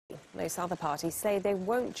Most other parties say they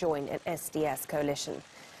won't join an SDS coalition.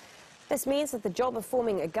 This means that the job of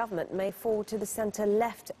forming a government may fall to the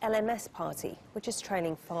centre-left LMS party, which is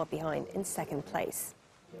trailing far behind in second place.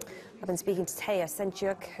 I've been speaking to Tea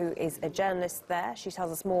Sentjurc, who is a journalist there. She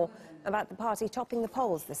tells us more about the party topping the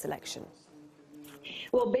polls this election.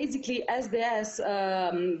 Well, basically, SDS,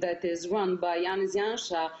 that is run by Janez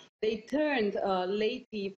Janša, they turned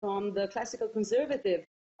lately from the classical conservative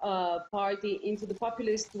party into the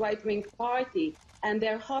populist right-wing party, and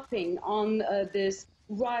they're hopping on this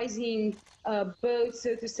rising boat,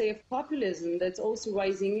 so to say, of populism that's also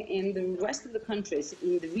rising in the rest of the countries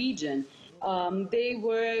in the region. They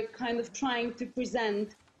were kind of trying to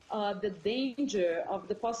present the danger of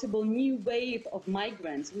the possible new wave of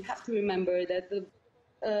migrants. We have to remember that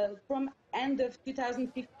from end of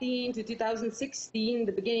 2015 to 2016,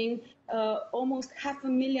 the beginning, almost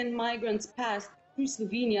 500,000 migrants passed through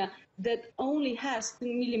Slovenia that only has 2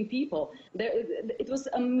 million people. It was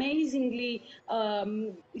amazingly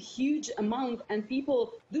huge amount, and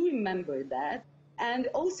people do remember that. And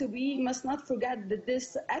also, we must not forget that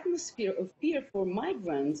this atmosphere of fear for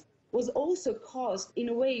migrants was also caused, in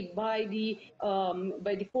a way, by the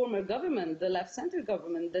former government, the left-center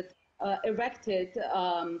government, that erected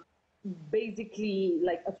basically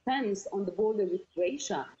like a fence on the border with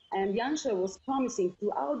Croatia. And Janša was promising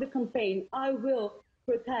throughout the campaign, I will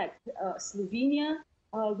protect Slovenia,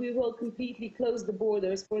 we will completely close the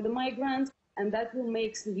borders for the migrants, and that will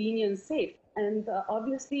make Slovenians safe. And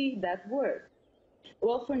obviously that worked.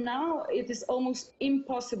 Well, for now, it is almost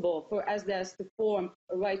impossible for SDS to form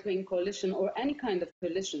a right-wing coalition, or any kind of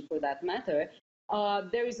coalition for that matter.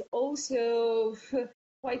 There is also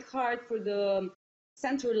quite hard for the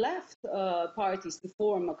center-left parties to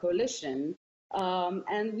form a coalition,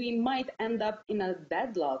 and we might end up in a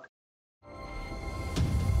deadlock